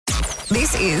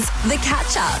This is The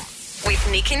Catch Up with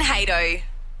Nick and Hato.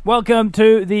 Welcome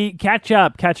to the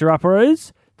Catch-Up,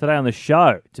 Catcher-Uppers. Today on the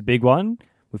show, it's a big one.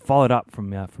 We followed up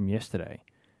from yesterday.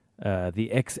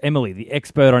 Emily, the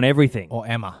expert on everything. Or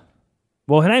Emma.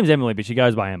 Well, her name's Emily, but she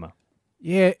goes by Emma.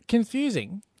 Yeah,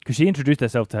 confusing. Because she introduced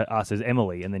herself to us as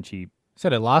Emily, and then she...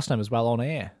 Said her last name as well on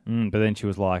air. but then she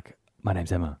was like, my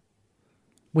name's Emma.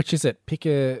 Which is it? Pick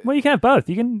a... Well, you can have both.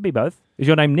 You can be both. Is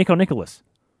your name Nick or Nicholas?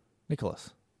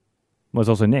 Nicholas. Well, it's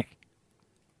also Nick.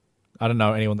 I don't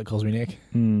know anyone that calls me Nick.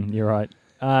 You're right.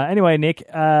 Anyway, Nick...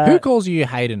 Who calls you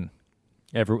Hayden?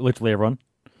 literally everyone.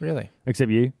 Really?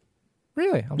 Except you.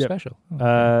 Really? I'm Yep. special.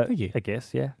 Oh, thank you. I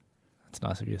guess, yeah. That's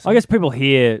nice of you. I guess people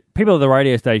at the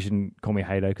radio station call me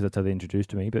Hato because that's how they introduced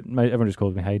to me, but everyone just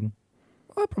calls me Hayden.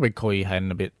 I'll probably call you Hayden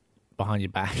a bit behind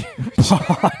your back.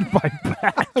 Behind my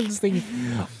back. I was thinking...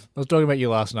 I was talking about you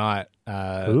last night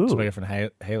to my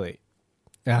girlfriend Haley.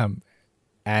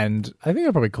 And I think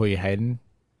I'll probably call you Hayden.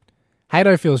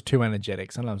 Hato feels too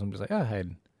energetic. Sometimes I'm just like, oh,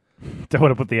 Hayden. Don't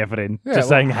want to put the effort in. Yeah, Just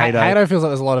saying Hato. Hato feels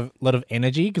like there's a lot of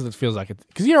energy because it feels like it's...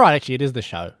 Because you're right, actually, it is the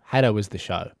show. Hato is the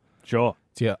show. Sure.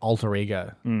 It's your alter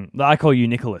ego. I call you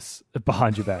Nicholas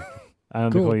behind your back. I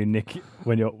don't Cool. call you Nick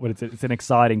when it's an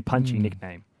exciting, punchy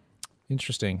nickname.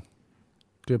 Interesting.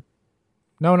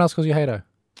 No one else calls you Hato.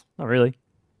 Not really.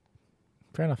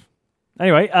 Fair enough.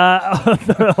 Anyway,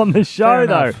 on the show, Fair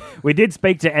though, enough. we did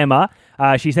speak to Emma.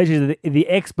 She said she's the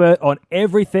expert on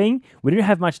everything. We didn't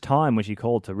have much time when she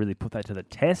called to really put that to the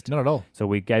test. Not at all. So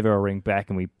we gave her a ring back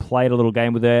and we played a little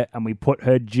game with her and we put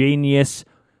her genius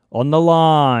on the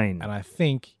line. And I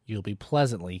think you'll be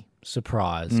pleasantly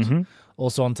surprised. Mm-hmm.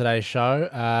 Also on today's show,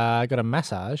 I got a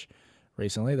massage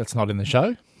recently. That's not in the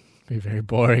show. Be a very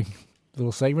boring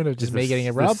little segment of just me getting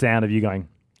a The rub. sound of you going...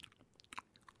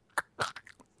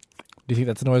 Do you think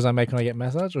that's the noise I make when I get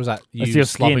massaged? Or is that you It's your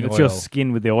skin. slopping It's oil? your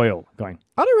skin with the oil going.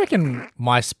 I don't reckon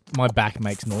my back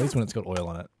makes noise when it's got oil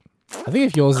on it. I think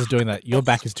if yours is doing that, your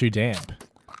back is too damp.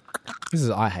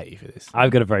 I hate you for this.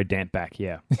 I've got a very damp back,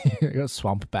 yeah. I got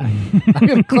swamp back. I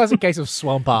got a classic case of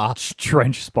swamp ass.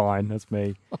 Trench spine, that's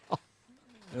me.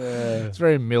 It's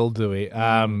very mildewy.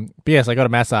 But yes, I got a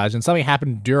massage, and something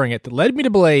happened during it that led me to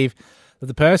believe that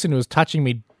the person who was touching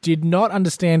me did not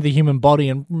understand the human body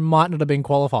and might not have been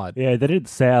qualified. Yeah, they didn't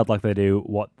sound like they knew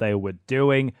what they were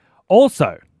doing.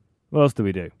 Also, what else do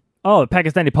we do? Oh, the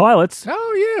Pakistani pilots.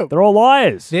 Oh, yeah. They're all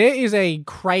liars. There is a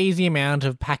crazy amount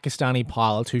of Pakistani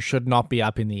pilots who should not be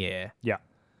up in the air. Yeah,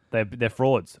 they're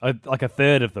frauds. Like a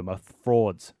third of them are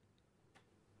frauds.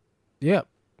 Yep.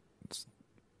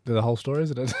 The whole story,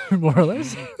 isn't it? More or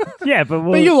less. Yeah, but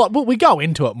We go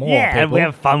into it more. yeah, people. we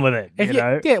have fun with it. You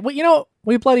know, Yeah, well, you know what?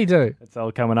 We bloody do. it's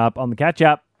all coming up on the catch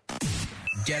up.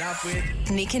 Get up with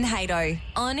Nick and Hato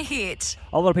on Hit.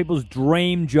 A lot of people's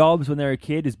dream jobs when they're a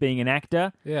kid is being an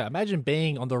actor. Yeah, imagine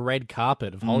being on the red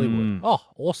carpet of Hollywood. Oh,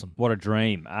 awesome. What a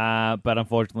dream. But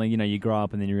unfortunately, you grow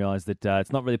up and then you realize that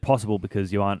it's not really possible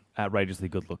because you aren't outrageously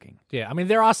good looking. Yeah, I mean,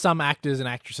 there are some actors and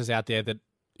actresses out there that,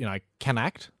 can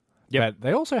act. Yep. But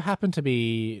they also happen to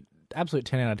be absolute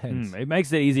 10 out of 10s. It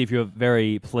makes it easy if you're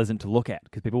very pleasant to look at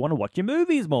because people want to watch your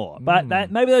movies more. But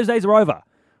maybe those days are over,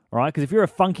 all right? Because if you're a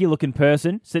funky-looking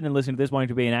person sitting and listening to this wanting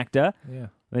to be an actor, Yeah.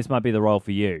 this might be the role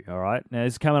for you, all right? Now,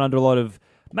 this is coming under a lot of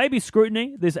maybe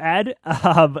scrutiny, this ad.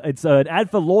 It's an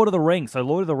ad for Lord of the Rings. So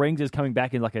Lord of the Rings is coming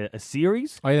back in like a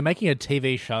series. Oh, yeah, they're making a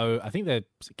TV show. I think they're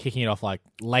kicking it off like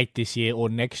late this year or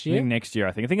next I year. think next year,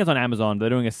 I think it's on Amazon. They're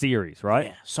doing a series, right?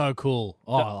 Yeah, so cool.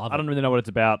 Oh, I love I don't it. really know what it's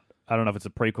about. I don't know if it's a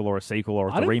prequel or a sequel or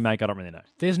it's a remake. I don't really know.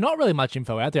 There's not really much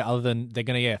info out there other than they're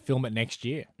going to film it next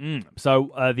year.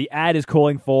 So the ad is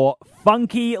calling for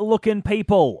funky-looking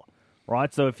people,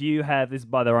 right? So if you have, this is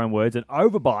by their own words, an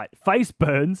overbite, face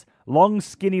burns, long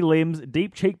skinny limbs,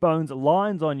 deep cheekbones,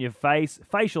 lines on your face,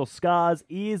 facial scars,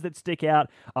 ears that stick out,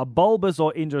 a bulbous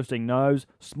or interesting nose,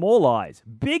 small eyes,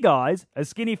 big eyes, a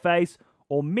skinny face,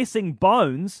 or missing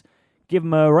bones, give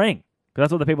them a ring. Because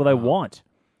that's what the people they want.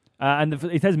 And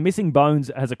it says missing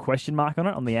bones has a question mark on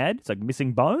it on the ad. It's like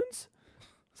missing bones?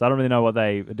 So I don't really know what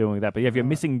they are doing with that. But yeah, if you're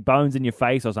missing bones in your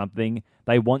face or something,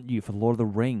 they want you for Lord of the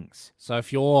Rings. So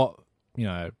if you're,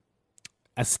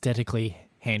 aesthetically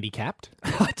handicapped,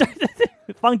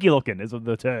 Funky looking is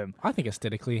the term. I think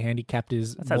aesthetically handicapped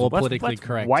is That sounds- more that's- politically that's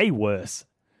correct. way worse.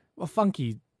 Well,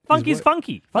 funky. Funky's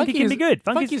funky. Funky can is- be good.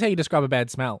 Funky's how you describe a bad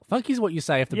smell. Funky's what you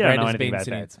say if the You don't bread know has anything been about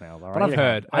sitting. bad smells, all But right? I've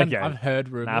heard. Okay. I've heard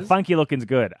rumors. Nah, funky looking's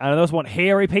good. And I also want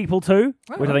hairy people too,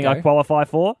 which I think I okay. qualify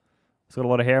for. It's got a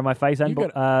lot of hair in my face and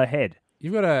You've got- head.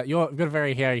 You've got a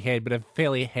very hairy head, but a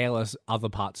fairly hairless other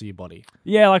parts of your body.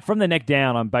 Yeah, like from the neck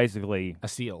down, I'm basically A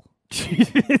seal.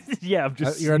 Yeah, I'm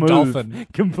just You're a smooth, dolphin.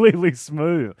 completely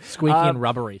smooth. Squeaky and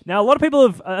rubbery. Now, a lot of people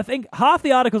have, I think half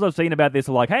the articles I've seen about this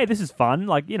are like, hey, this is fun.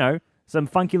 Like, some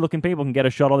funky looking people can get a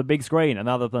shot on the big screen. And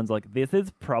other ones like, this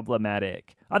is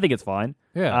problematic. I think it's fine.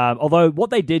 Yeah. Although what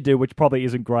they did do, which probably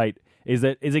isn't great, is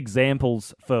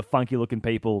examples for funky looking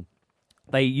people.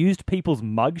 They used people's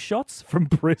mug shots from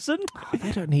prison.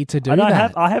 They don't need to do And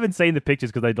that. I haven't seen the pictures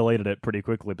because they deleted it pretty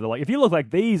quickly. But they're like, if you look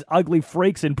like these ugly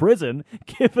freaks in prison,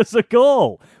 give us a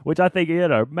call. Which I think,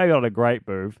 maybe not a great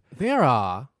move. There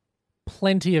are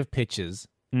plenty of pictures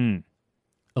Mm.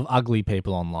 of ugly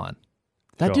people online.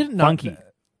 That Sure. didn't know. Funky.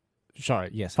 Sorry,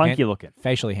 yes. Funky looking.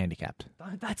 Facially handicapped.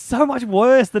 That's so much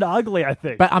worse than ugly, I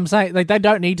think. But I'm saying they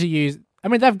don't need to use... I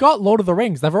mean, they've got Lord of the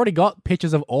Rings. They've already got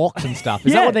pictures of orcs and stuff.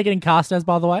 Is Yeah. that what they're getting cast as,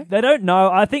 by the way? They don't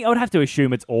know. I think I would have to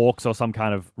assume it's orcs or some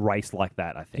kind of race like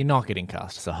that, I You're think. not getting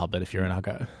cast as a hobbit if you're an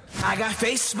uggo. I got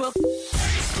Facebook.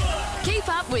 Keep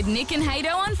up with Nick and Hato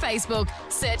on Facebook.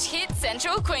 Search Hit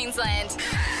Central Queensland.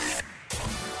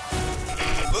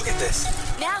 Look at this.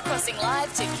 Now crossing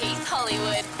live to Keith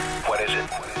Hollywood. What is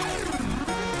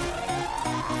it?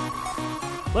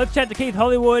 Let's chat to Keith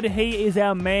Hollywood. He is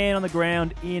our man on the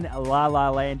ground in La La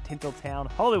Land,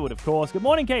 Tinseltown, Hollywood, of course. Good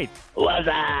morning, Keith. What's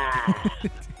up?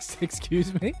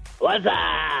 Excuse me? What's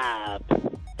up?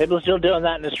 People still doing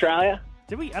that in Australia?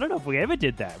 Did we? I don't know if we ever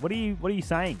did that. What are you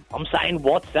saying? I'm saying,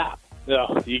 what's up?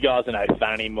 Oh, you guys are no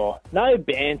fun anymore. No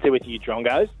banter with you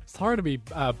drongos. Sorry to be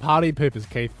party poopers,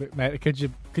 Keith, but mate, could you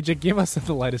give us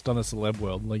the latest on the celeb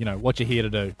world? What you're here to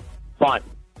do? Fine.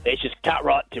 Let's just cut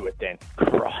right to it then.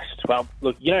 Christ. Well,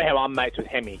 look, you know how I'm mates with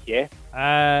Hemi,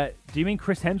 yeah? Do you mean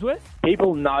Chris Hemsworth?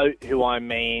 People know who I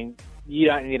mean. You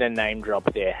don't need a name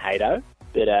drop there, Hato.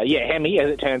 But yeah, Hemi, as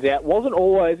it turns out, wasn't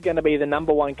always going to be the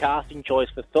number one casting choice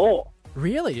for Thor.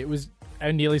 Really? It was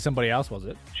nearly somebody else, was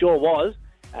it? Sure was.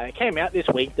 It came out this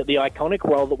week that the iconic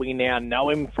role that we now know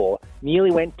him for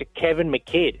nearly went to Kevin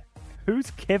McKidd.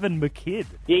 Who's Kevin McKidd?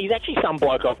 Yeah, he's actually some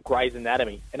bloke off Grey's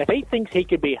Anatomy. And if he thinks he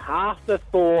could be half the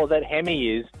Thor that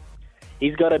Hemi is,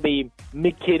 he's got to be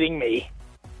McKidding me.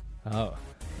 Oh.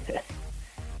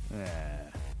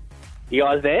 You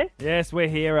guys there? Yes, we're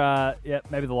here.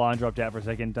 Maybe the line dropped out for a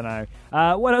second. Don't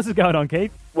know. What else is going on,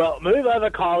 Keith? Well, move over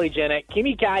Kylie Jenner.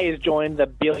 Kimmy K has joined the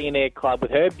billionaire club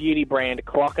with her beauty brand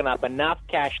clocking up enough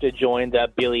cash to join the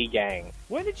Billy gang.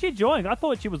 When did she join? I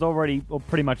thought she was already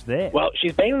pretty much there. Well,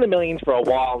 she's been in the millions for a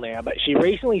while now, but she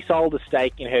recently sold a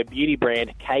stake in her beauty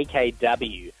brand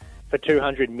KKW for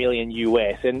 $200 million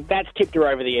US, and that's tipped her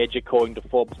over the edge according to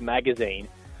Forbes magazine.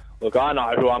 Look, I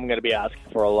know who I'm going to be asking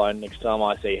for a loan next time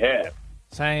I see her.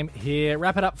 Same here.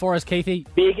 Wrap it up for us, Keithy.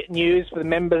 Big news for the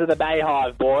members of the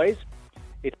Bayhive, boys.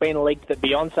 It's been leaked that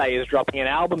Beyonce is dropping an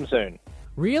album soon.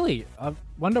 Really? I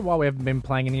wonder why we haven't been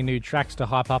playing any new tracks to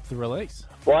hype up the release.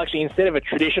 Well, actually, instead of a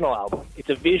traditional album, it's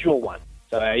a visual one.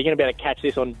 So you're going to be able to catch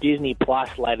this on Disney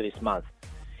Plus later this month.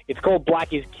 It's called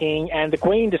Black is King, and the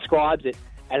Queen describes it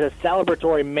as a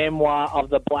celebratory memoir of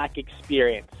the Black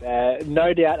experience.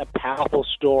 No doubt a powerful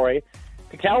story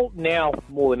to tell now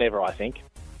more than ever, I think.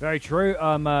 Very true.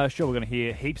 I'm sure we're going to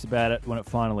hear heaps about it when it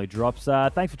finally drops.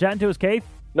 Thanks for chatting to us, Keith.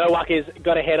 No wuckers,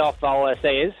 got to head off, I'll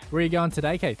say is. Where are you going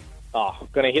today, Keith? Oh,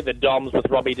 going to hit the Doms with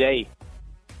Robbie D.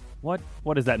 What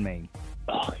does that mean?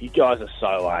 Oh, you guys are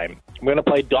so lame. I'm going to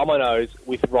play dominoes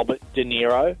with Robert De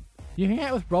Niro. You hang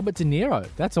out with Robert De Niro.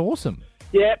 That's awesome.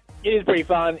 Yeah, it is pretty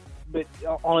fun, but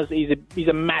honestly, he's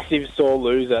a massive sore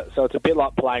loser, so it's a bit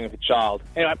like playing with a child.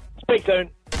 Anyway, speak soon.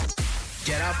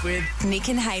 Get up with Nick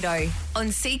and Hato on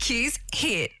CQ's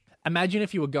Hit. Imagine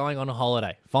if you were going on a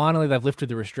holiday. Finally, they've lifted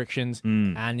the restrictions,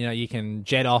 and you can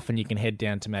jet off and you can head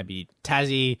down to maybe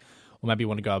Tassie, or maybe you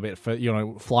want to go a bit for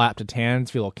fly up to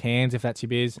Townsville or Cairns if that's your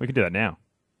biz. We could do that now.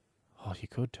 Oh, you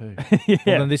could too. Yeah.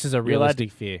 Well, then this is a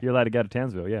realistic fear. You're allowed to go to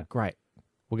Townsville, yeah. Great.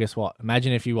 Well, guess what?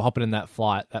 Imagine if you were hopping in that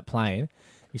plane.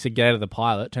 You said get out of the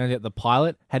pilot. Turns out the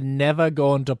pilot had never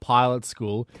gone to pilot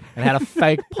school and had a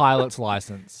fake pilot's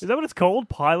license. Is that what it's called?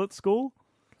 Pilot school?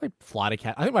 Like Flight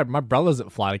Academy. I think my brother's at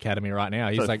Flight Academy right now.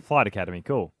 He's So like, Flight Academy,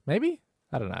 cool. maybe?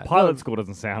 I don't know. Pilot school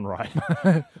doesn't sound right.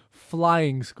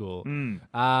 Flying school.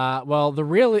 Well,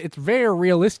 it's very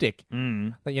realistic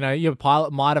that your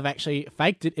pilot might have actually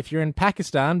faked it if you're in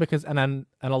Pakistan, because an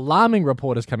alarming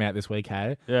report has come out this week.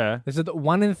 Hey, Yeah. they said that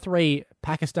 1 in 3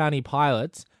 Pakistani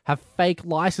pilots have fake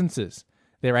licenses.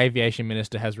 Their aviation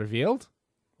minister has revealed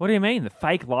What do you mean? The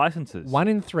fake licenses? 1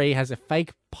 in 3 has a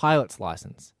fake pilot's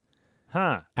license.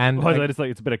 Huh. And Well, they just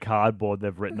it's a bit of cardboard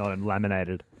they've written on and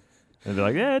laminated. And they're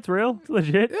like, yeah, it's real. It's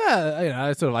legit. Yeah,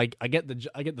 it's sort of like I get the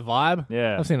vibe.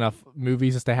 Yeah. I've seen enough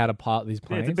movies as to how to pilot these Yeah,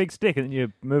 planes. it's a big stick, and then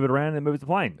you move it around and it moves the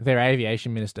plane. Their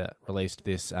aviation minister released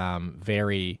this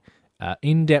very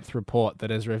in-depth report that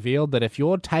has revealed that if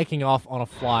you're taking off on a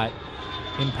flight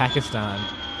in Pakistan,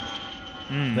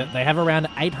 that they have around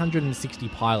 860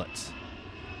 pilots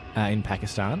in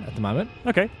Pakistan at the moment.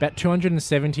 Okay. About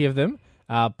 270 of them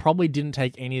probably didn't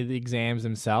take any of the exams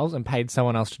themselves and paid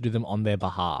someone else to do them on their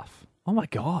behalf. Oh, my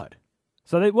God.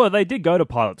 So, they did go to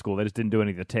pilot school. They just didn't do any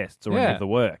of the tests or any Yeah. of the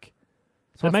work.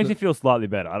 So it makes me feel slightly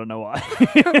better. I don't know why.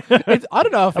 I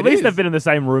don't know if At least they've been in the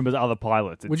same room as other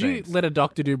pilots. Would you let a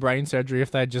doctor do brain surgery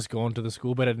if they'd just gone to the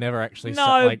school but had never actually...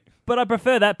 No, but I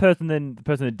prefer that person than the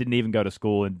person that didn't even go to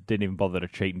school and didn't even bother to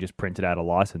cheat and just printed out a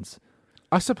license.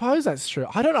 I suppose that's true.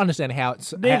 I don't understand how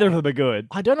it's... Neither of them are good.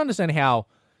 I don't understand how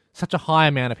such a high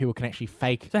amount of people can actually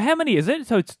fake... So how many is it?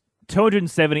 So it's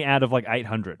 270 out of like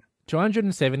 800.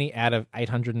 270 out of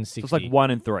 860. So it's like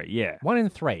 1 in 3, yeah. 1 in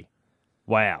 3.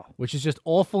 Wow. Which is just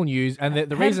awful news. And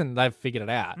the reason they've figured it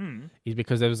out is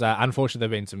because there was, unfortunately,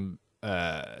 there have been some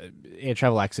air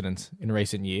travel accidents in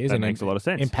recent years. That and makes a lot of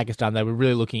sense. In Pakistan, they were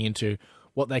really looking into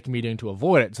what they can be doing to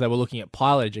avoid it. So they were looking at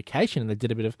pilot education, and they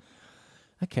did a bit of,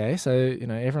 okay, so,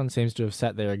 everyone seems to have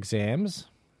sat their exams.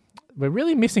 We're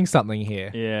really missing something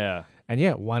here. Yeah. And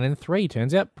 1 in 3,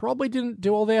 turns out, probably didn't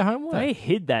do all their homework. They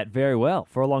hid that very well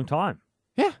for a long time.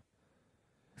 Yeah.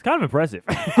 It's kind of impressive.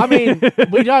 I mean,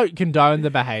 we don't condone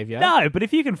the behaviour. No, but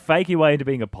if you can fake your way into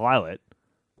being a pilot,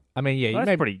 I mean, well,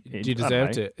 you pretty. you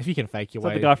deserve to. If you can fake your it's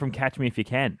like way. the guy from Catch Me If You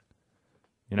Can.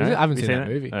 You know, I haven't Have you seen that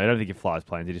movie. No, I don't think he flies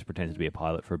planes. He just pretends to be a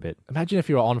pilot for a bit. Imagine if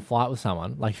you were on flight with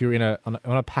someone, like if you were on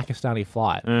a Pakistani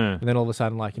flight, and then all of a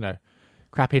sudden,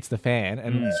 crap hits the fan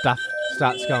and stuff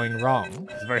starts going wrong.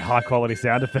 It's a very high quality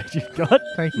sound effect you've got.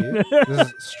 Thank you. This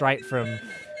is straight from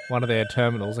one of their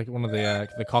terminals, like one of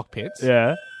the cockpits.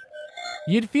 Yeah.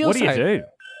 You'd feel What do you safe. do?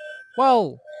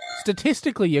 Well,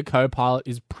 statistically, your co-pilot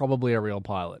is probably a real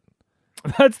pilot.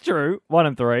 That's true. 1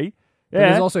 in 3. But Yeah.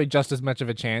 there's also just as much of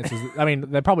a chance as... I mean,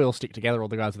 they probably all stick together, all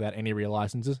the guys without any real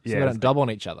licenses, so Yeah, they that's don't dub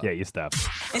on each other. Yeah, your stuff.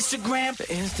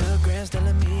 Instagram's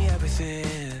telling me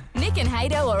everything. Nick and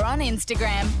Hato are on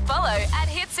Instagram. Follow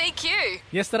 @HitsEQ.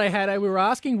 Yesterday, Hato, we were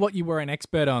asking what you were an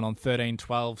expert on 13,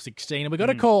 12, 16, and we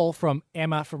got a call from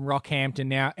Emma from Rockhampton.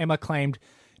 Now, Emma claimed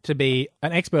to be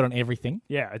an expert on everything.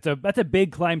 Yeah, that's a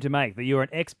big claim to make, that you're an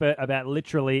expert about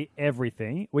literally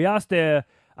everything. We asked her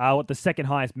what the second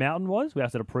highest mountain was. We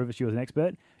asked her to prove that she was an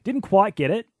expert. Didn't quite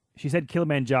get it. She said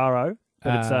Kilimanjaro,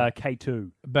 but it's K2.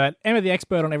 But Emma, the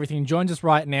expert on everything, joins us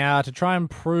right now to try and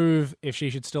prove if she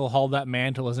should still hold that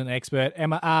mantle as an expert.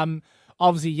 Emma,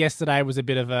 obviously yesterday was a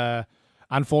bit of a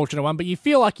unfortunate one, but you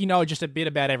feel like you know just a bit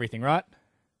about everything, right?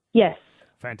 Yes.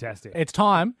 Fantastic. It's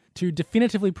time to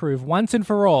definitively prove once and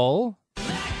for all.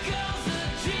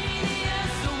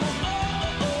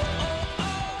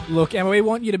 Look, Emma, we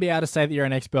want you to be able to say that you're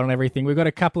an expert on everything. We've got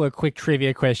a couple of quick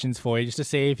trivia questions for you just to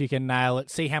see if you can nail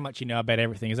it, see how much you know about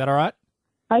everything. Is that all right?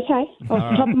 Okay. Off the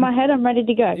top of my head, I'm ready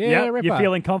to go. Yeah, Yep, Ripper. you're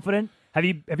feeling confident? Have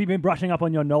you been brushing up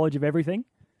on your knowledge of everything?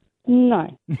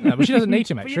 No. No, but she doesn't need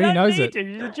to, mate. But She you already don't knows need it.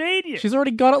 to. She's a genius. She's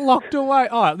already got it locked away.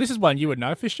 Oh, this is one you would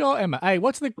know for sure, Emma. Hey,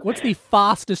 what's the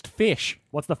fastest fish?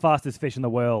 What's the fastest fish in the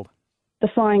world? The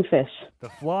flying fish. The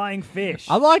flying fish.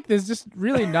 I like there's just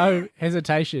really no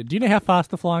hesitation. Do you know how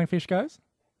fast the flying fish goes?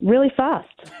 Really fast.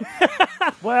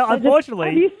 Well, Have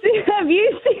unfortunately, you seen a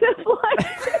flying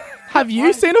fish? Have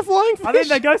you seen a flying fish? I think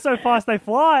they go so fast they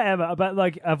fly, Emma. But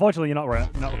unfortunately, you're not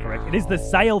correct. It is the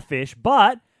sailfish.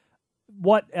 But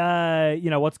what's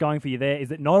going for you there is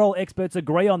that not all experts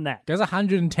agree on that. goes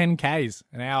 110 k's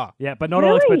an hour. Yeah, but not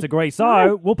all Really? experts agree.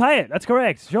 So we'll pay it. That's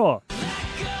correct. Sure.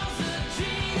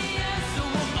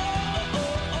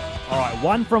 All right,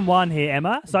 1 from 1 here,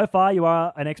 Emma. So far, you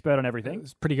are an expert on everything.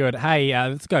 It's pretty good. Hey,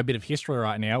 let's go a bit of history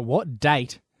right now. What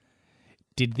date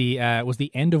did was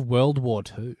the end of World War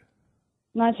II?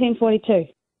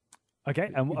 1942. Okay,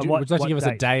 and Would you what like to give us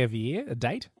a date? day of year, a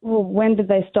date? Well, when did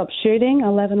they stop shooting?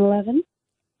 11/11?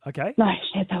 Okay, No,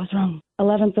 shit, that was wrong.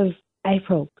 11th of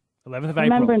April. 11th of April.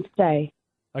 Remembrance Day.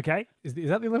 Okay. Is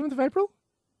that the 11th of April?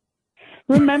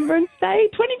 Remembrance Day?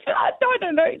 25? I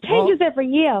don't know. It changes every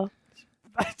year.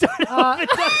 I don't know if it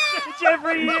does change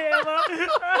every year,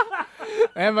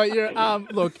 Emma. Emma, you're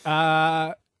look.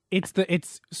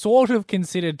 It's sort of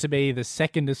considered to be the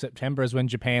 2nd of September is when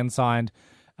Japan signed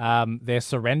their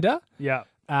surrender. Yeah.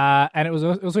 And it was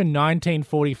also in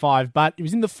 1945, but it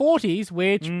was in the 40s,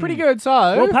 which pretty good.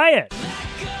 So We'll pay it.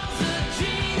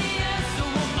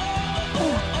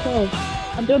 God.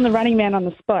 I'm doing the running man on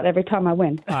the spot every time I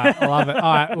win. All right, I love it.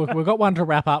 All right, look, we've got one to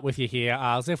wrap up with you here.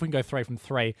 Let's see if we can go 3 from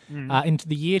 3. Into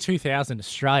the year 2000,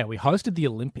 Australia, we hosted the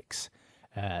Olympics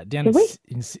down Did we?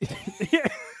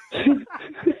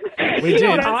 We You know did.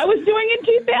 what I was doing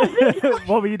in 2000?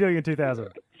 What were you doing in 2000?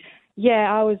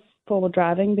 Yeah, I was forward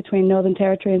driving between Northern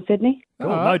Territory and Sydney. Cool.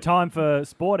 All right. No time for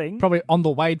sporting. Probably on the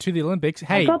way to the Olympics.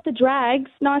 Hey, I got the drags.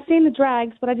 No, I've seen the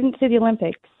drags, but I didn't see the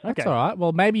Olympics. that's all right.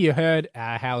 Well, maybe you heard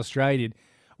how Australia did.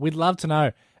 We'd love to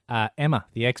know, Emma,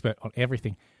 the expert on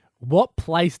everything, what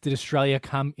place did Australia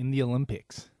come in the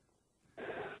Olympics?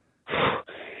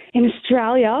 In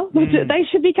Australia, they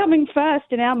should be coming first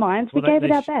in our minds. We Well, gave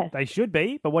it our sh- best. They should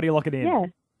be, but what are you locking in? Yeah.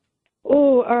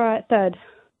 Oh, all right, third.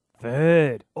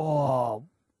 Third. Oh,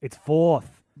 it's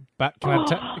fourth. But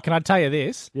can I tell you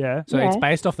this? Yeah. So Yeah. it's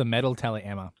based off the medal tally,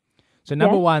 Emma. So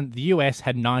number Yeah. one, the US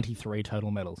had 93 total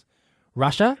medals.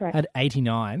 Russia Correct. had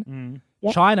 89.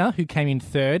 Yep. China, who came in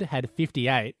third, had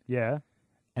 58. Yeah.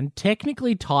 And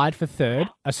technically tied for third,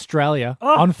 Australia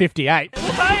on 58.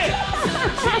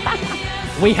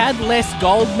 We had less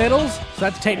gold medals, so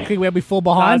that's technically where we fall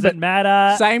behind. Doesn't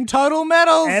matter. Same total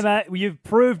medals. Emma, you've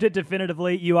proved it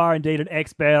definitively. You are indeed an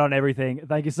expert on everything.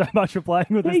 Thank you so much for playing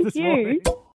with us Thank this you. morning.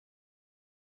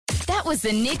 That was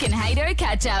the Nick and Hato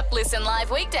catch up. Listen live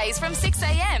weekdays from 6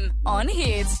 a.m. on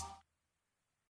Hits.